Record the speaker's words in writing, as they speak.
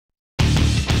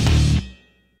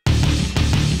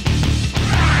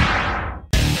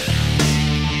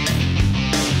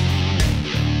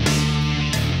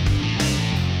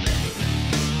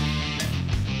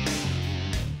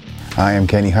I am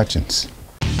Kenny Hutchins.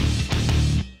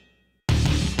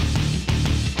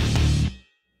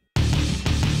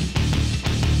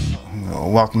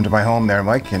 Welcome to my home there,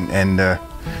 Mike, and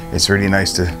it's really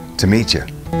nice to meet you.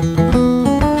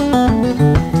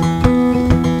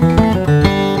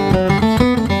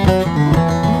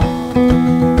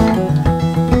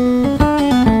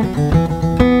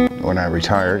 When I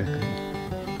retired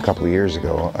a couple of years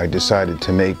ago, I decided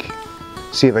to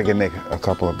see if I could make a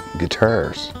couple of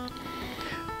guitars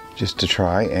just to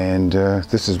try, and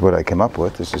this is what I came up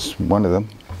with. This is one of them.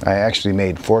 I actually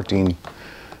made 14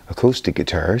 acoustic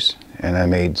guitars, and I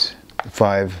made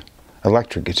 5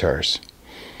 electric guitars.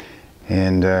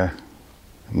 And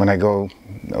when I go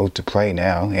out to play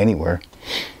now, anywhere,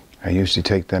 I usually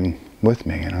take them with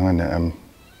me, you know, and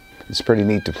it's pretty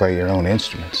neat to play your own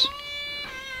instruments.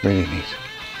 Really neat.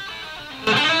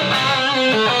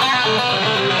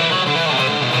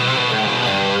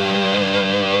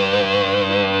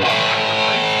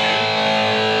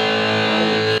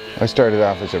 I started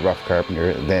off as a rough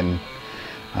carpenter, then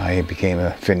I became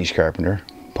a finish carpenter,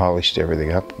 polished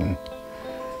everything up,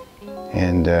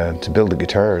 and to build a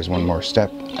guitar is one more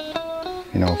step,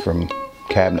 you know, from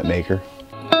cabinet maker.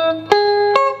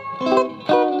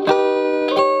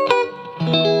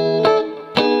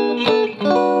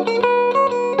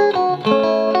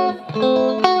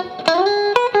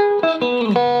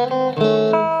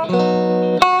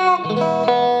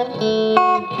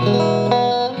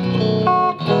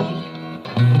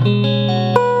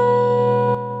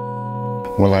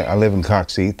 Well, I live in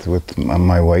Coxheath with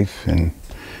my wife, and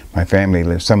my family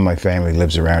lives. Some of my family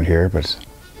lives around here, but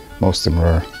most of them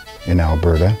are in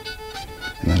Alberta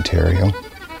and Ontario.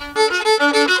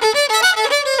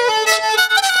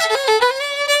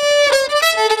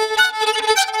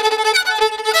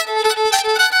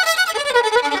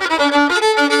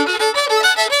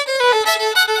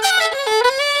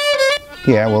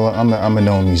 Yeah, well, I'm a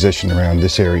known musician around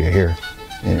this area here,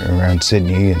 around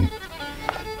Sydney and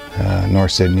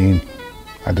North Sydney.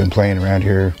 I've been playing around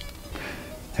here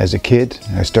as a kid.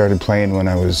 I started playing when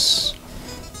I was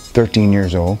 13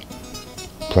 years old,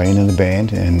 playing in a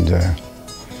band, and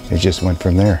it just went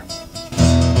from there.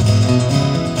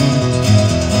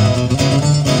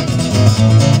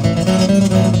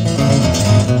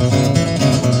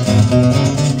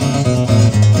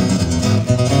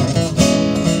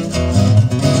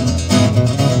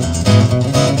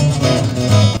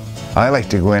 I like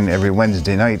to go in every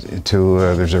Wednesday night to,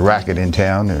 there's a racket in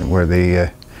town where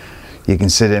you can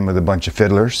sit in with a bunch of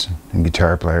fiddlers and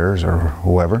guitar players or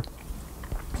whoever,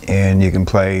 and you can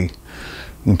play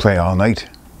all night.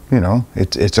 You know,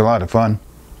 it's a lot of fun,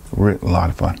 a lot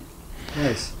of fun.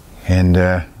 Nice. And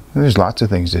there's lots of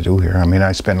things to do here. I mean,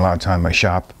 I spend a lot of time in my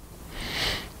shop,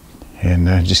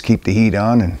 and just keep the heat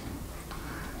on and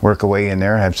work away in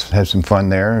there, have some fun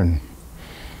there, and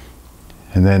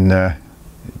then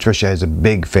Tricia has a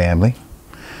big family,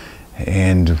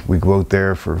 and we go out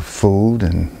there for food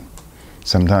and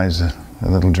sometimes a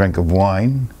little drink of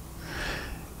wine,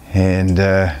 and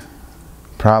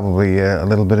probably a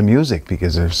little bit of music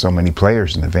because there's so many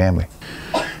players in the family.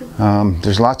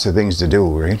 There's lots of things to do,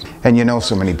 right? And you know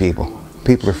so many people.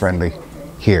 People are friendly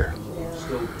here,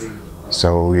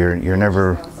 so you're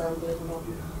never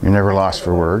lost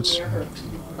for words,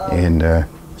 and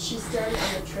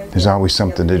there's always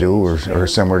something to do or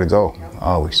somewhere to go,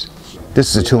 always.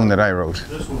 This is a tune that I wrote.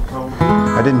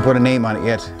 I didn't put a name on it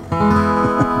yet.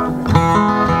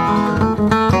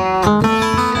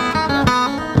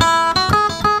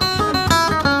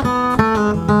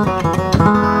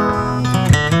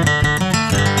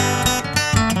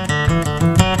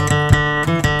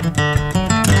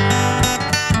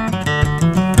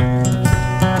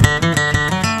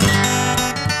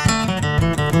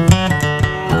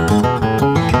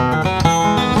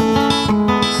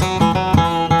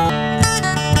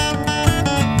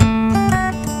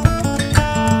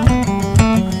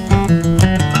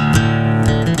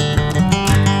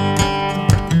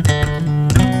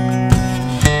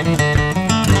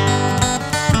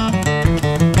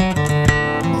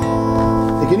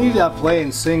 Play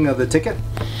and sing the ticket?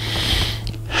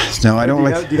 No, I don't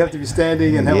like. Do you have to be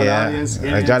standing and have an audience?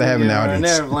 I gotta have an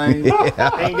audience.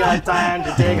 Yeah. Ain't got time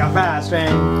to take a fast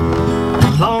train.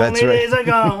 Lonely days are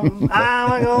gone.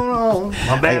 I'm going home.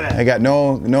 My baby. I got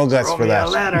no guts for that.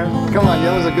 Come on,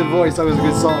 that was a good voice. That was a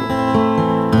good song.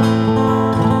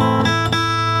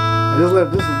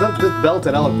 Just belt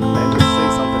it out, man. Just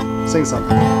sing something. Sing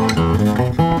something.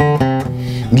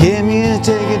 Give me a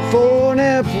ticket for an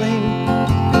airplane.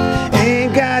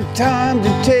 Ain't got time to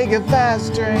take a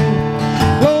fast train.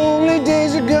 Lonely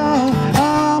days are gone.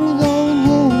 I'm going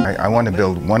home. I want to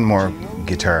build one more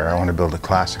guitar. I want to build a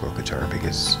classical guitar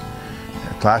because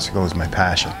classical is my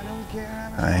passion.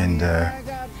 And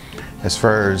as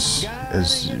far as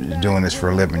doing this for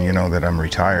a living, you know that I'm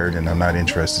retired and I'm not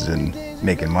interested in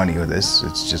making money with this.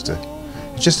 It's just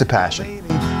a passion.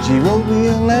 She wrote me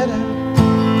a letter,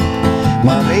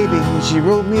 my baby, she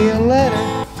wrote me a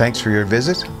letter. Thanks for your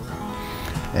visit,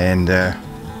 and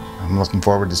I'm looking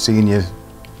forward to seeing you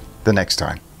the next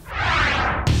time.